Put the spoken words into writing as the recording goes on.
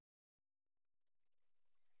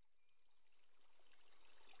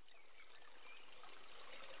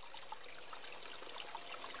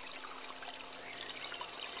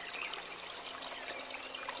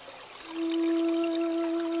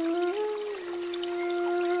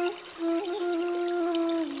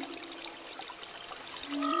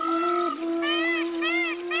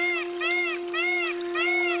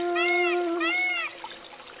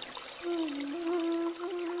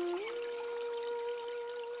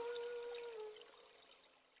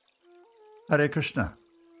Hare Krishna.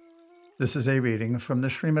 This is a reading from the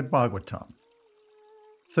Srimad Bhagavatam,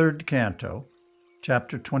 3rd Canto,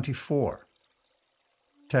 Chapter 24,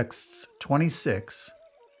 texts 26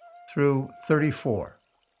 through 34.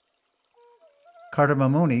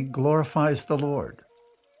 Kardama Muni glorifies the Lord,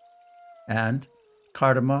 and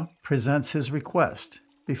Kardama presents his request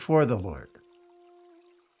before the Lord.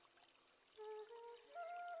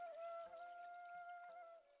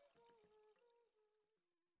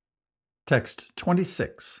 Text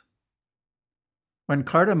 26. When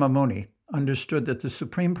Kardama Muni understood that the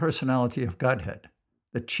Supreme Personality of Godhead,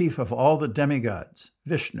 the chief of all the demigods,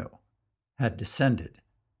 Vishnu, had descended,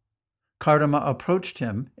 Kardama approached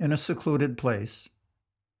him in a secluded place,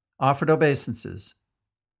 offered obeisances,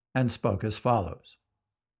 and spoke as follows.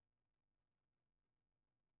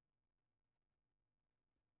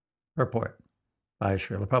 Purport by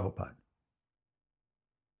Srila Prabhupada.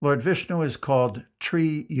 Lord Vishnu is called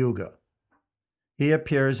Tri Yuga. He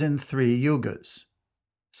appears in 3 yugas,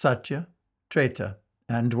 Satya, Treta,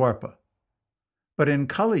 and Dwarpa. But in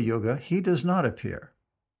Kali Yuga, he does not appear.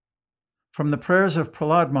 From the prayers of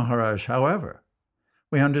Prahlad Maharaj, however,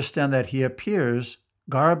 we understand that he appears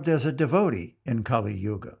garbed as a devotee in Kali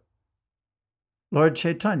Yuga. Lord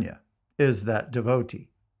Chaitanya is that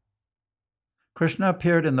devotee. Krishna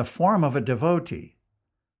appeared in the form of a devotee,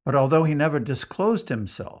 but although he never disclosed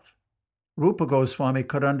himself, Rupa Goswami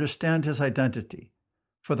could understand his identity,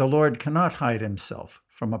 for the Lord cannot hide himself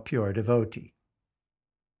from a pure devotee.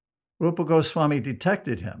 Rupa Goswami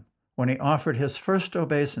detected him when he offered his first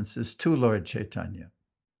obeisances to Lord Chaitanya.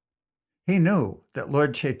 He knew that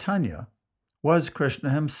Lord Chaitanya was Krishna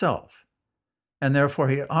himself, and therefore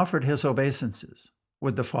he offered his obeisances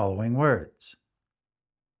with the following words.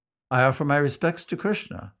 I offer my respects to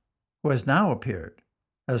Krishna, who has now appeared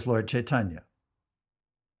as Lord Chaitanya.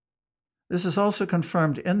 This is also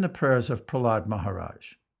confirmed in the prayers of Prahlad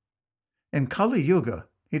Maharaj. In Kali Yuga,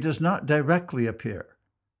 he does not directly appear,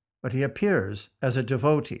 but he appears as a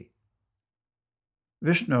devotee.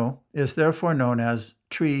 Vishnu is therefore known as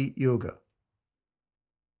Tri Yuga.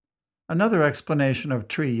 Another explanation of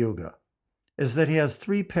Tri Yuga is that he has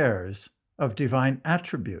 3 pairs of divine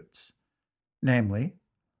attributes, namely,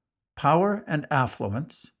 power and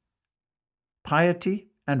affluence,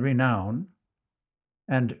 piety and renown,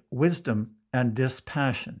 and wisdom and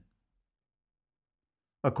dispassion.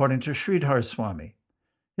 According to Sridhar Swami,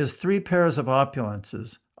 his 3 pairs of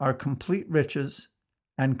opulences are complete riches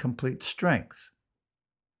and complete strength,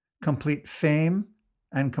 complete fame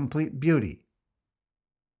and complete beauty,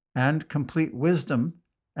 and complete wisdom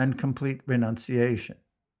and complete renunciation.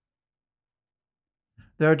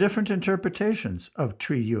 There are different interpretations of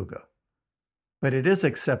Tri Yuga, but it is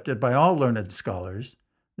accepted by all learned scholars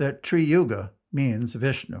that Tri Yuga means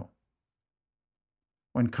Vishnu.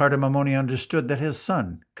 When Kardama Muni understood that his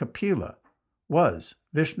son, Kapila, was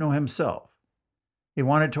Vishnu himself, he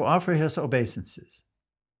wanted to offer his obeisances.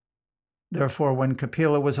 Therefore, when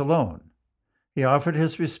Kapila was alone, he offered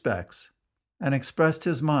his respects and expressed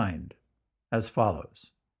his mind as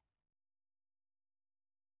follows.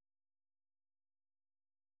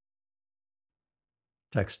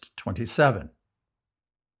 Text 27.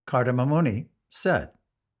 Kardama Muni said,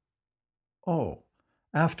 Oh,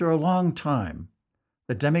 after a long time,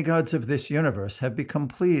 the demigods of this universe have become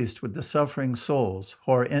pleased with the suffering souls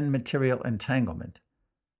who are in material entanglement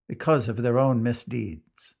because of their own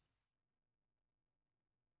misdeeds.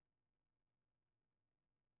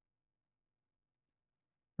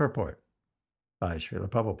 Purport by Srila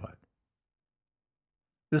Prabhupada.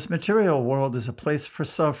 This material world is a place for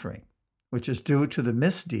suffering, which is due to the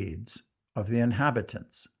misdeeds of the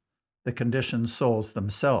inhabitants, the conditioned souls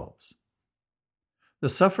themselves. The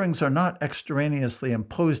sufferings are not extraneously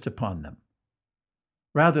imposed upon them.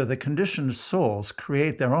 Rather, the conditioned souls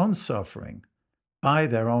create their own suffering by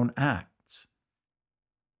their own acts.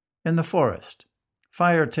 In the forest,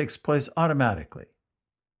 fire takes place automatically.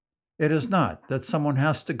 It is not that someone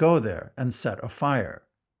has to go there and set a fire.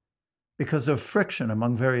 Because of friction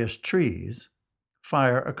among various trees,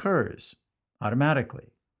 fire occurs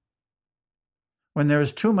automatically. When there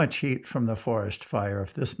is too much heat from the forest fire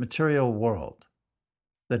of this material world,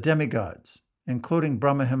 the demigods, including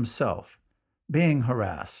Brahma himself, being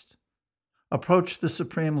harassed, approach the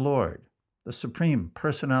Supreme Lord, the Supreme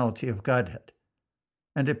Personality of Godhead,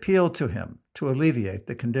 and appeal to him to alleviate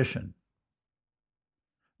the condition.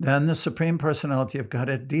 Then the Supreme Personality of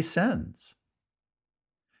Godhead descends.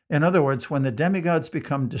 In other words, when the demigods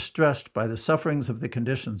become distressed by the sufferings of the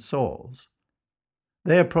conditioned souls,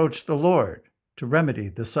 they approach the Lord to remedy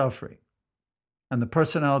the suffering, and the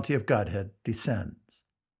Personality of Godhead descends.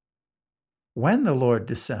 When the Lord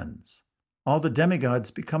descends, all the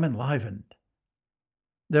demigods become enlivened.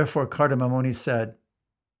 Therefore Kardama Muni said,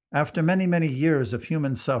 after many, many years of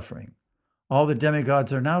human suffering, all the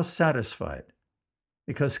demigods are now satisfied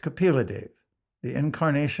because Kapila-dev, the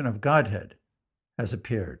incarnation of Godhead, has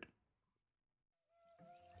appeared.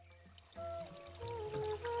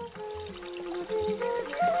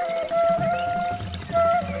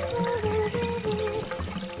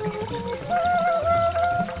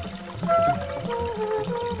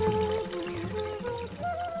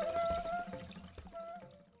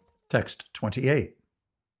 Text 28.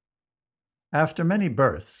 After many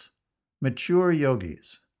births, mature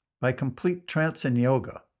yogis, by complete trance in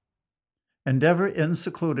yoga, endeavor in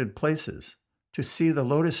secluded places to see the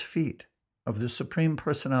lotus feet of the Supreme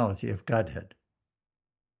Personality of Godhead.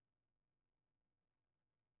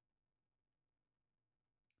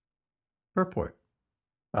 Purport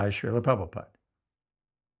by Srila Prabhupada.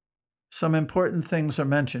 Some important things are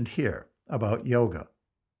mentioned here about yoga.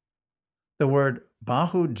 The word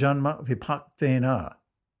Bahu Janma Vipaktena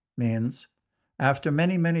means after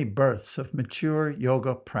many, many births of mature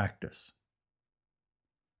yoga practice.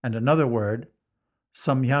 And another word,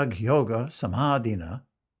 Samyag Yoga Samadhina,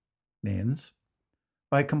 means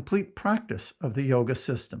by complete practice of the yoga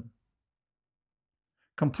system.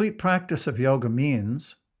 Complete practice of yoga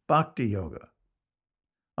means bhakti yoga.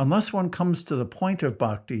 Unless one comes to the point of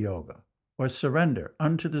bhakti yoga, or surrender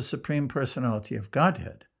unto the Supreme Personality of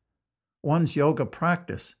Godhead, one's yoga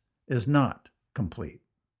practice is not complete.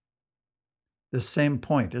 This same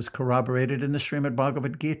point is corroborated in the Srimad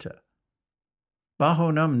Bhagavad Gita.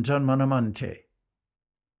 Bahunam janmanamante.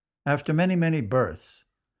 After many, many births,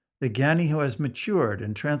 the Jnani who has matured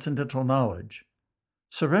in transcendental knowledge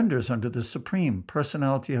surrenders unto the Supreme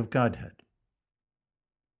Personality of Godhead.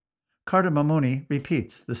 Kardama Muni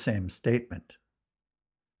repeats the same statement.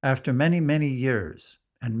 After many, many years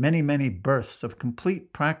and many, many births of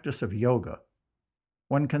complete practice of yoga,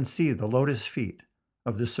 one can see the lotus feet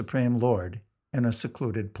of the Supreme Lord in a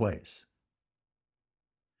secluded place.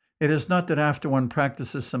 It is not that after one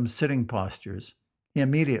practices some sitting postures, he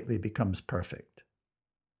immediately becomes perfect.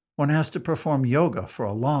 One has to perform yoga for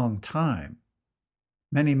a long time,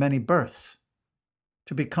 many, many births,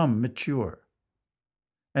 to become mature.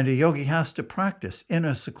 And a yogi has to practice in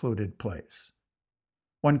a secluded place.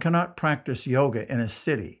 One cannot practice yoga in a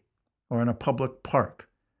city or in a public park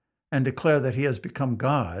and declare that he has become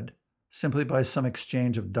God simply by some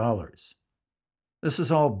exchange of dollars. This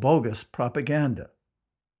is all bogus propaganda.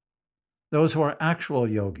 Those who are actual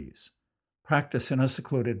yogis practice in a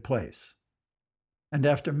secluded place, and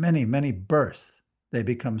after many, many births, they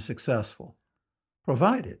become successful,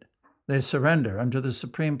 provided they surrender unto the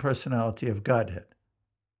Supreme Personality of Godhead.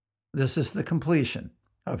 This is the completion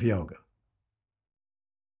of yoga.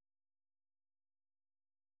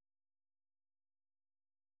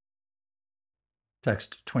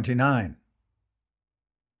 Text 29.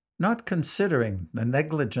 Not considering the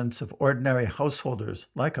negligence of ordinary householders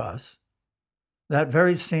like us, that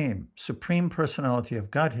very same Supreme Personality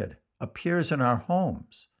of Godhead appears in our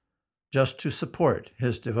homes just to support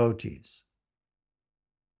his devotees.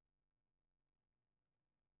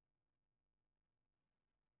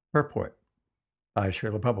 Purport by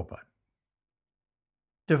Srila Prabhupada.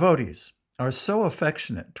 Devotees are so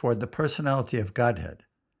affectionate toward the Personality of Godhead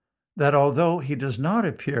that although he does not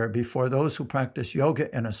appear before those who practice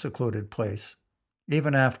yoga in a secluded place,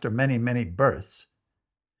 even after many, many births,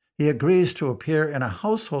 he agrees to appear in a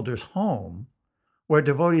householder's home where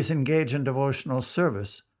devotees engage in devotional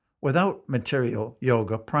service without material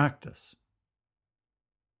yoga practice.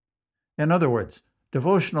 In other words,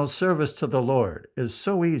 devotional service to the Lord is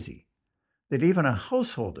so easy that even a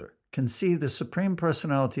householder can see the Supreme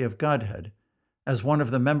Personality of Godhead as one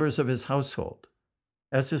of the members of his household,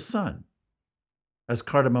 as his son, as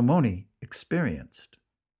Kardama Muni experienced.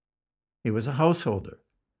 He was a householder,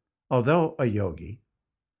 although a yogi,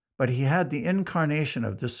 but he had the incarnation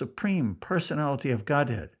of the Supreme Personality of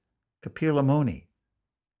Godhead, Kapila Muni,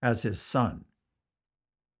 as his son.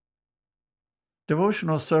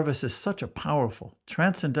 Devotional service is such a powerful,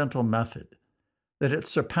 transcendental method that it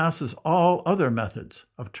surpasses all other methods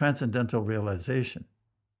of transcendental realization.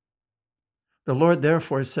 The Lord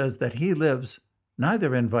therefore says that he lives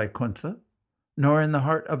neither in Vaikuntha nor in the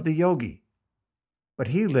heart of the yogi, but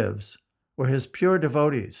he lives where his pure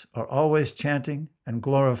devotees are always chanting and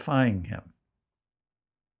glorifying him.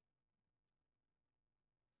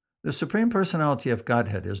 The Supreme Personality of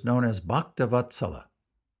Godhead is known as Bhakta Vatsala.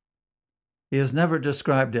 He is never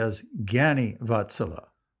described as Jnani Vatsala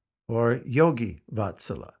or Yogi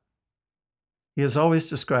Vatsala. He is always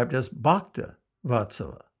described as Bhakta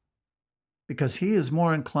Vatsala, because he is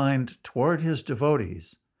more inclined toward his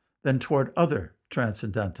devotees than toward other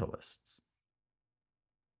transcendentalists.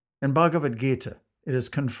 In Bhagavad Gita, it is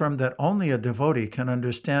confirmed that only a devotee can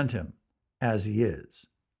understand him as he is.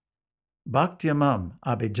 Bhaktyamam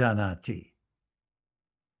abhijanati.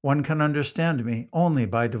 One can understand me only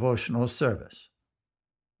by devotional service,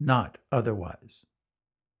 not otherwise.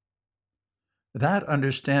 That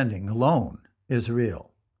understanding alone is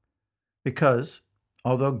real, because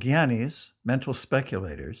although jnanis, mental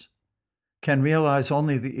speculators, can realize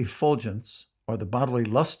only the effulgence or the bodily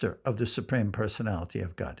luster of the Supreme Personality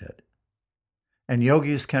of Godhead, and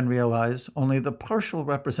yogis can realize only the partial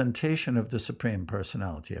representation of the Supreme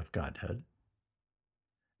Personality of Godhead,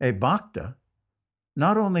 a bhakta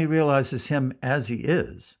not only realizes him as he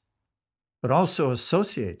is, but also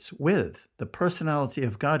associates with the Personality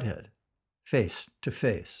of Godhead face to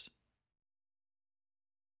face.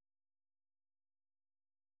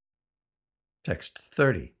 Text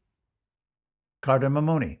 30. Kardama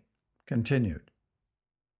Muni continued.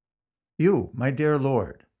 You, my dear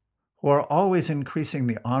Lord, who are always increasing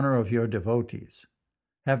the honor of your devotees,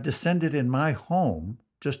 have descended in my home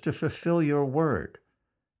just to fulfill your word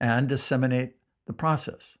and disseminate the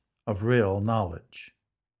process of real knowledge.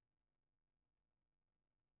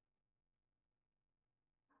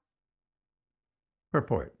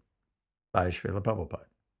 Purport by Srila Prabhupada.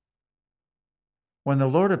 When the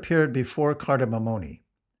Lord appeared before Kardama Muni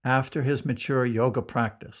after his mature yoga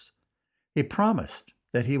practice, he promised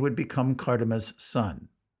that he would become Kardama's son.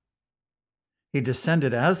 He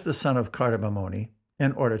descended as the son of Kardama Muni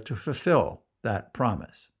in order to fulfill that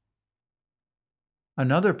promise.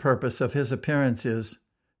 Another purpose of his appearance is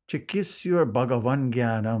Chikisyur Bhagavan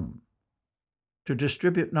Gyanam, to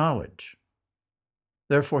distribute knowledge.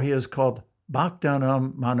 Therefore, he is called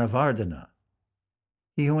Bhaktanam Manavardhana,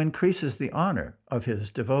 he who increases the honor of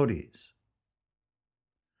his devotees.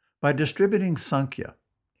 By distributing Sankhya,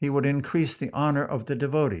 he would increase the honor of the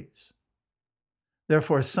devotees.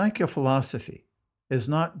 Therefore, Sankhya philosophy is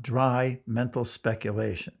not dry mental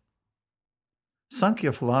speculation.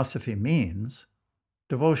 Sankhya philosophy means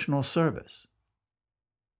devotional service.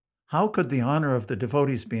 How could the honor of the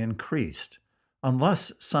devotees be increased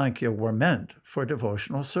unless Sankhya were meant for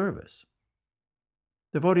devotional service?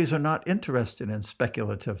 Devotees are not interested in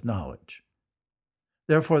speculative knowledge.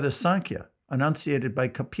 Therefore, the Sankhya enunciated by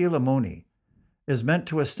Kapila Muni is meant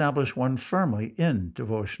to establish one firmly in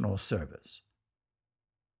devotional service.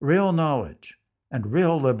 Real knowledge and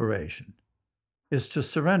real liberation is to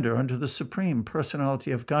surrender unto the Supreme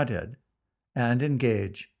Personality of Godhead and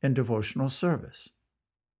engage in devotional service.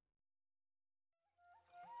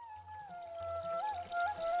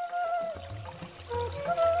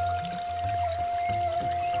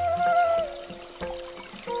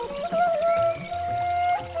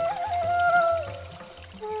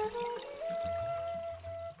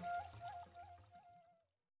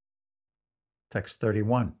 Text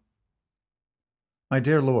 31. My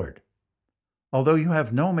dear Lord, although you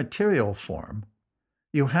have no material form,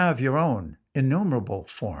 you have your own innumerable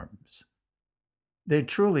forms. They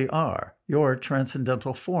truly are your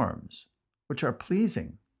transcendental forms, which are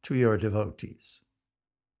pleasing to your devotees.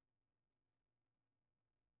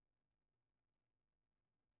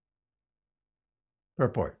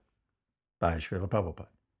 Purport by Srila Prabhupada.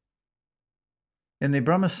 In the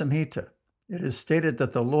Brahma Samhita, it is stated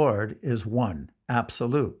that the Lord is one,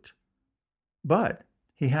 absolute, but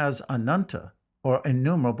he has ananta, or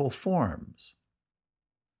innumerable forms.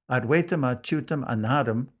 Advaitam achyutam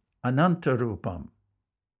anadam anantarupam.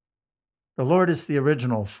 The Lord is the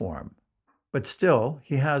original form, but still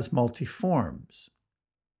he has multi-forms.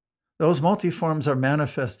 Those multi-forms are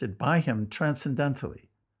manifested by him transcendentally,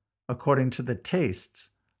 according to the tastes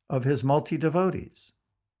of his multi-devotees.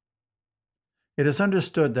 It is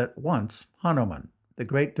understood that once Hanuman, the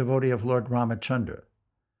great devotee of Lord Ramachandra,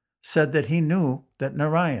 said that he knew that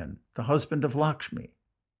Narayan, the husband of Lakshmi,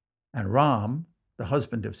 and Ram, the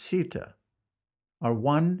husband of Sita, are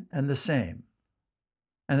one and the same,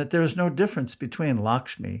 and that there is no difference between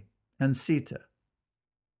Lakshmi and Sita.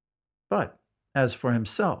 But as for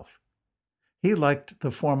himself, he liked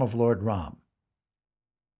the form of Lord Ram.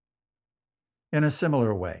 In a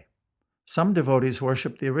similar way, some devotees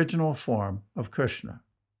worship the original form of Krishna.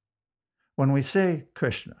 When we say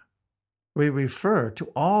Krishna, we refer to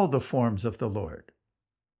all the forms of the Lord,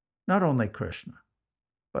 not only Krishna,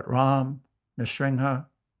 but Ram, Nrsimha,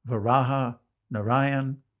 Varaha,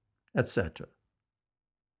 Narayan, etc.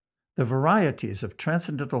 The varieties of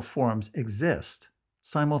transcendental forms exist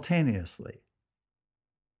simultaneously.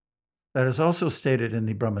 That is also stated in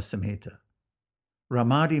the Brahma Samhita.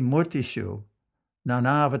 Ramadi Murtishu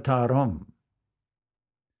Nanavataram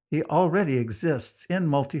He already exists in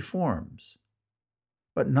multi-forms,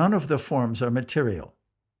 but none of the forms are material.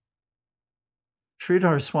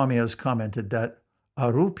 Sridhar Swami has commented that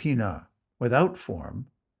arupina, without form,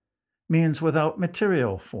 means without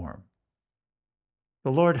material form.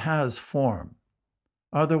 The Lord has form.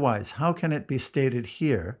 Otherwise, how can it be stated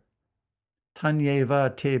here,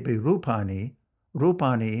 Tanyeva te birupani,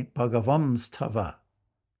 rupani bhagavamstava?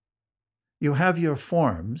 You have your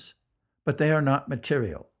forms, but they are not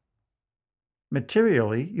material.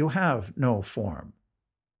 Materially, you have no form.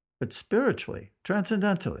 But spiritually,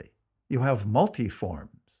 transcendentally, you have multi-forms.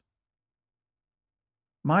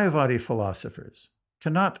 Mayavadi philosophers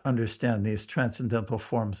cannot understand these transcendental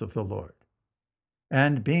forms of the Lord.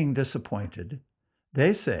 And being disappointed,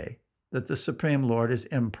 they say that the Supreme Lord is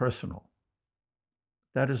impersonal.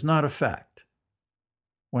 That is not a fact.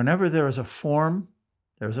 Whenever there is a form,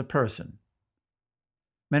 there is a person.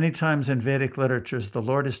 Many times in Vedic literatures, the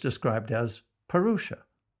Lord is described as Purusha,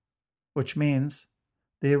 which means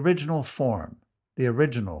the original form, the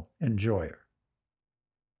original enjoyer.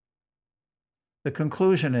 The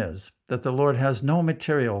conclusion is that the Lord has no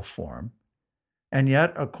material form, and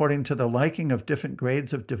yet, according to the liking of different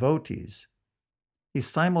grades of devotees, he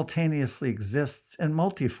simultaneously exists in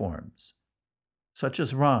multi-forms, such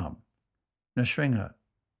as Ram, Nrsimha,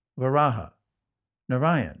 Varaha,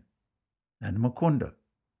 Narayan, and Mukunda.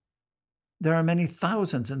 There are many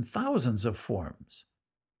thousands and thousands of forms,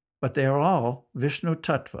 but they are all Vishnu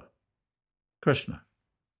Tattva, Krishna.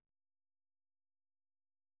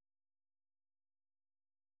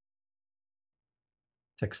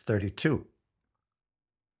 Text 32.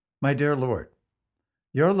 My dear Lord,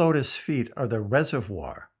 your lotus feet are the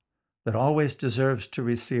reservoir that always deserves to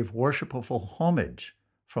receive worshipful homage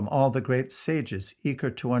from all the great sages eager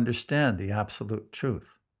to understand the absolute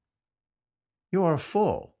truth. You are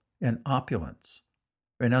full in opulence,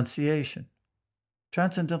 renunciation,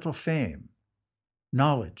 transcendental fame,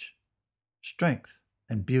 knowledge, strength,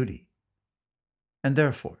 and beauty. And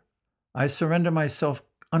therefore, I surrender myself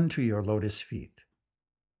unto your lotus feet.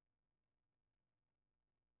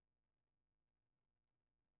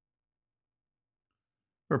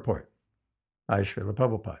 Purport by Srila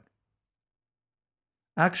Prabhupada.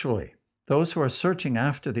 Actually, those who are searching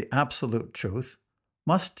after the absolute truth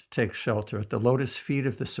must take shelter at the lotus feet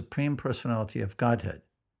of the Supreme Personality of Godhead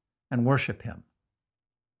and worship him.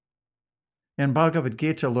 In Bhagavad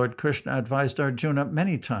Gita, Lord Krishna advised Arjuna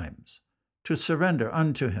many times to surrender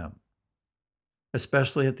unto him,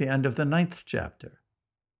 especially at the end of the 9th chapter.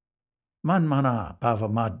 Manmana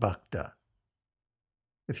bhava mad bhakta.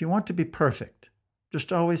 If you want to be perfect,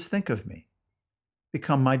 just always think of me.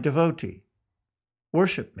 Become my devotee.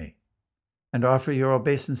 Worship me, and offer your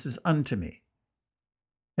obeisances unto me.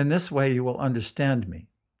 In this way you will understand me,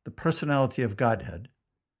 the personality of Godhead,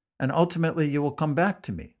 and ultimately you will come back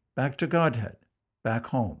to me, back to Godhead, back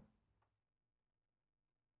home.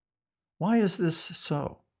 Why is this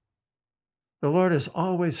so? The Lord is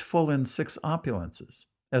always full in 6 opulences,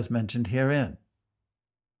 as mentioned herein: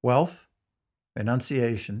 wealth,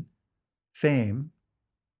 renunciation, fame,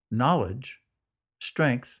 knowledge,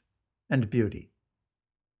 strength, and beauty.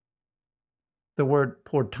 The word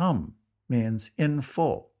purtam means in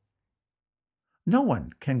full. No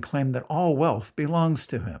one can claim that all wealth belongs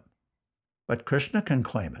to him, but Krishna can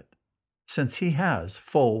claim it, since he has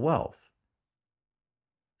full wealth.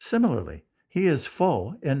 Similarly, he is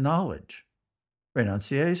full in knowledge,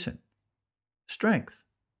 renunciation, strength,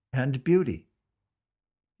 and beauty.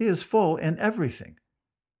 He is full in everything,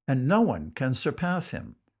 and no one can surpass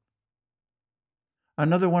him.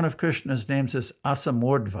 Another one of Krishna's names is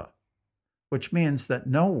Asamurdva, which means that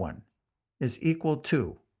no one is equal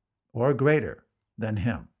to or greater than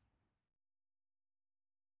him.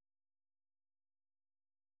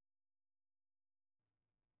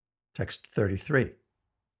 Text 33.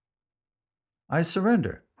 I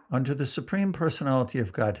surrender unto the Supreme Personality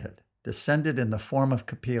of Godhead, descended in the form of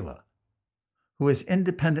Kapila, who is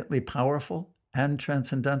independently powerful and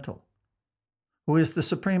transcendental, who is the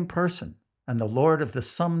Supreme Person and the Lord of the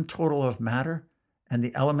sum total of matter and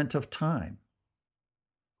the element of time,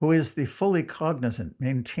 who is the fully cognizant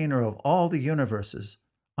maintainer of all the universes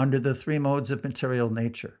under the 3 modes of material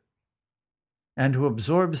nature, and who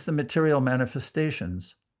absorbs the material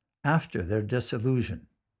manifestations after their dissolution.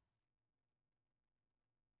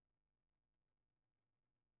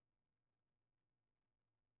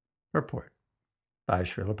 Purport by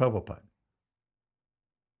Srila Prabhupada.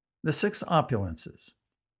 The 6 opulences,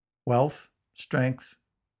 wealth, strength,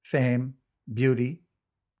 fame, beauty,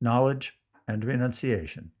 knowledge, and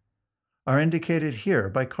renunciation, are indicated here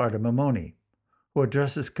by Kardama Muni, who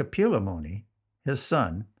addresses Kapila Muni, his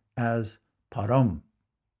son, as Param.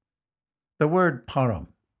 The word Param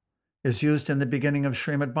is used in the beginning of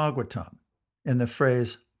Srimad Bhagavatam in the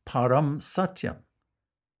phrase Param Satyam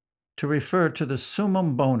to refer to the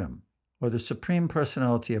summum bonum, or the Supreme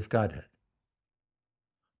Personality of Godhead.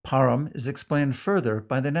 Param is explained further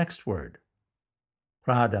by the next word,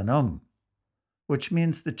 Pradhanam, which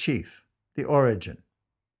means the chief, the origin,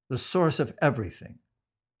 the source of everything,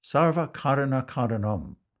 Sarva Karana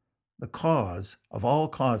Karanam, the cause of all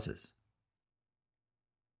causes.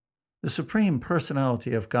 The Supreme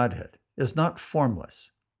Personality of Godhead is not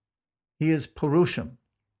formless. He is Purusham,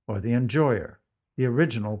 or the enjoyer, the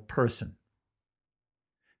original person.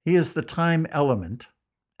 He is the time element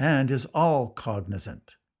and is all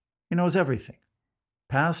cognizant. He knows everything,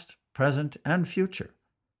 past, present, and future,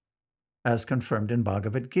 as confirmed in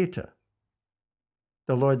Bhagavad Gita.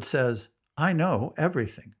 The Lord says, I know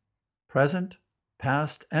everything, present,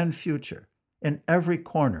 past, and future, in every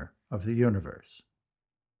corner of the universe.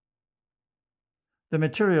 The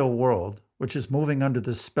material world, which is moving under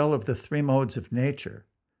the spell of the three modes of nature,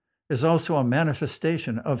 is also a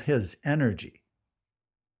manifestation of his energy.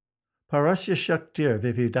 Parasya Shaktir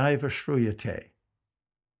Vividaiva Shruyate.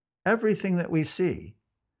 Everything that we see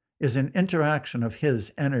is an interaction of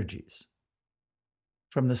his energies.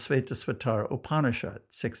 From the Svetasvatara Upanishad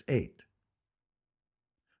 6.8.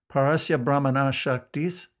 Parasya Brahmana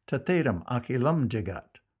Shaktis Tatedam Akilam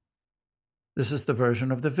Jagat. This is the version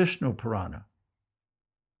of the Vishnu Purana.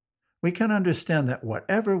 We can understand that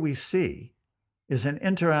whatever we see is an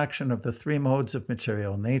interaction of the three modes of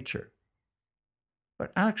material nature.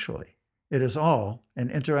 But actually, it is all an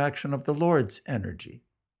interaction of the Lord's energy.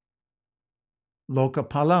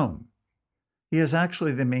 Lokapalam. He is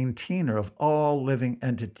actually the maintainer of all living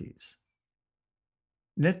entities.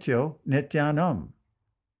 Nityo Nityanam.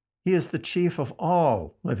 He is the chief of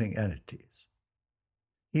all living entities.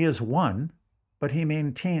 He is one, but he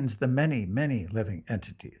maintains the many, many living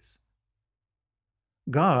entities.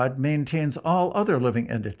 God maintains all other living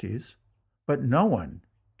entities, but no one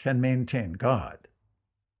can maintain God.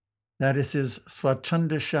 That is his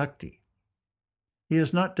Swachanda Shakti. He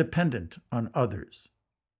is not dependent on others.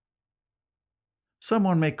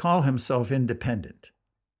 Someone may call himself independent,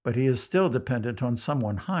 but he is still dependent on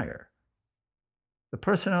someone higher. The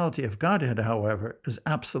personality of Godhead, however, is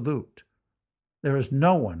absolute. There is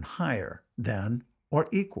no one higher than or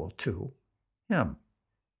equal to him.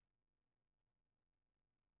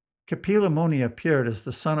 Kapila Muni appeared as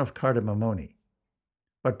the son of Kardama Muni,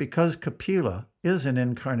 but because Kapila is an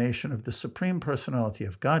incarnation of the Supreme Personality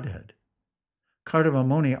of Godhead, Kardama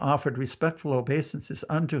Muni offered respectful obeisances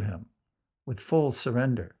unto him with full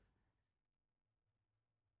surrender.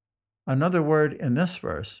 Another word in this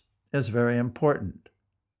verse is very important.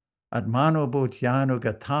 Admanubhutyanu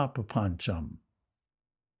gatapapancham.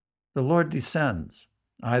 The Lord descends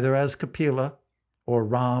either as Kapila or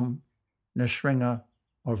Ram, Nrsimha,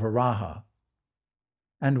 or Varaha,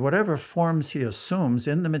 and whatever forms he assumes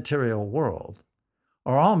in the material world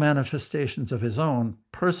are all manifestations of his own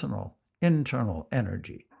personal, internal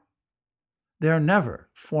energy. They are never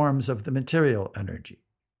forms of the material energy.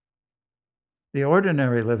 The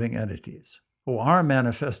ordinary living entities, who are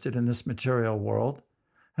manifested in this material world,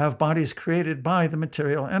 have bodies created by the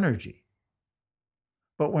material energy.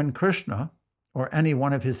 But when Krishna, or any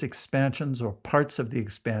one of his expansions or parts of the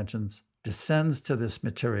expansions, descends to this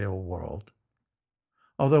material world,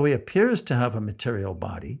 although he appears to have a material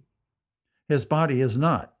body, his body is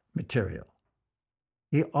not material.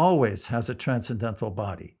 He always has a transcendental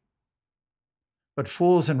body. But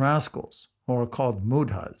fools and rascals, who are called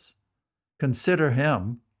mudhas, consider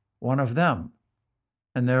him one of them,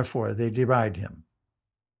 and therefore they deride him.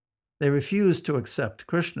 They refuse to accept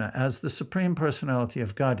Krishna as the Supreme Personality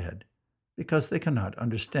of Godhead because they cannot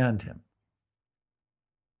understand him.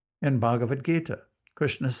 In Bhagavad Gita,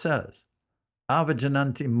 Krishna says,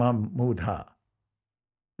 Avajananti mam mudha.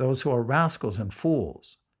 Those who are rascals and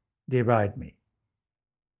fools deride me.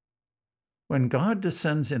 When God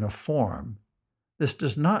descends in a form, this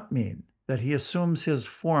does not mean that he assumes his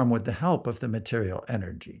form with the help of the material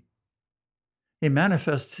energy. He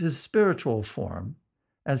manifests his spiritual form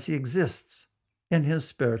as he exists in his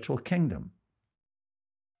spiritual kingdom.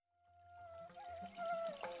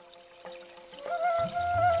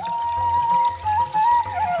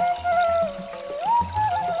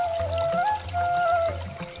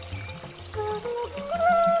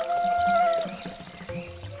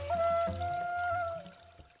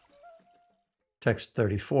 Text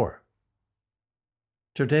 34.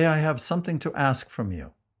 Today I have something to ask from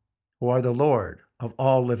you, who are the Lord of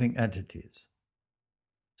all living entities.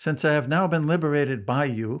 Since I have now been liberated by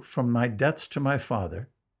you from my debts to my Father,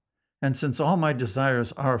 and since all my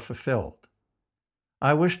desires are fulfilled,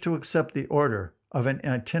 I wish to accept the order of an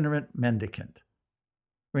itinerant mendicant.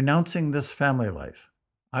 Renouncing this family life,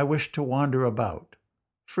 I wish to wander about,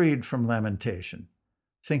 freed from lamentation,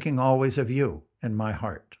 thinking always of you in my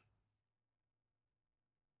heart.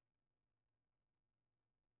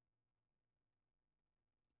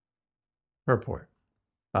 Purport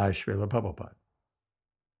by Srila Prabhupada.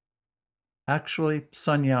 Actually,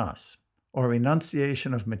 sannyas, or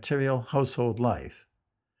renunciation of material household life,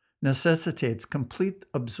 necessitates complete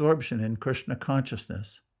absorption in Krishna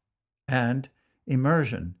consciousness and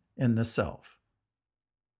immersion in the self.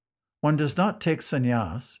 One does not take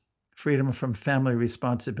sannyas, freedom from family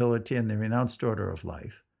responsibility in the renounced order of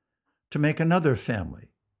life, to make another family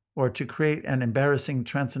or to create an embarrassing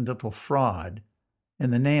transcendental fraud in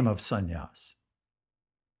the name of sannyas.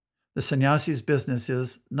 The sannyasi's business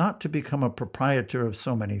is not to become a proprietor of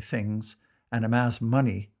so many things and amass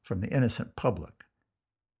money from the innocent public.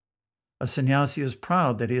 A sannyasi is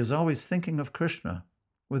proud that he is always thinking of Krishna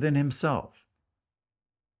within himself.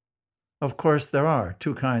 Of course, there are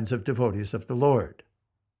two kinds of devotees of the Lord.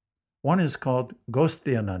 One is called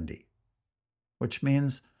Gosthyanandi, which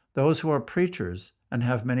means those who are preachers and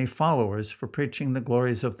have many followers for preaching the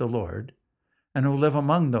glories of the Lord, and who live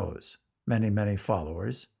among those many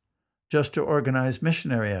followers, just to organize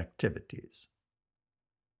missionary activities.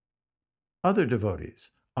 Other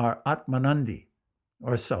devotees are Atmanandi,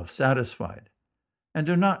 or self-satisfied, and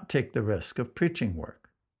do not take the risk of preaching work.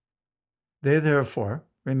 They therefore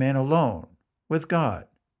remain alone with God.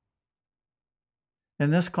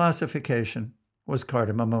 In this classification was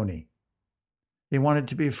Kardama Muni. He wanted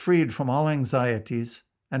to be freed from all anxieties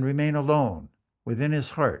and remain alone within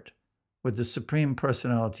his heart with the Supreme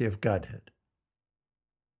Personality of Godhead.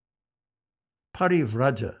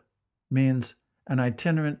 Parivraja means an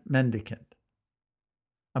itinerant mendicant.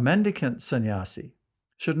 A mendicant sannyasi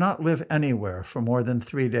should not live anywhere for more than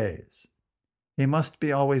 3 days. He must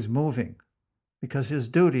be always moving, because his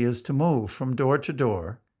duty is to move from door to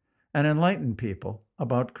door and enlighten people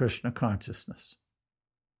about Krishna consciousness.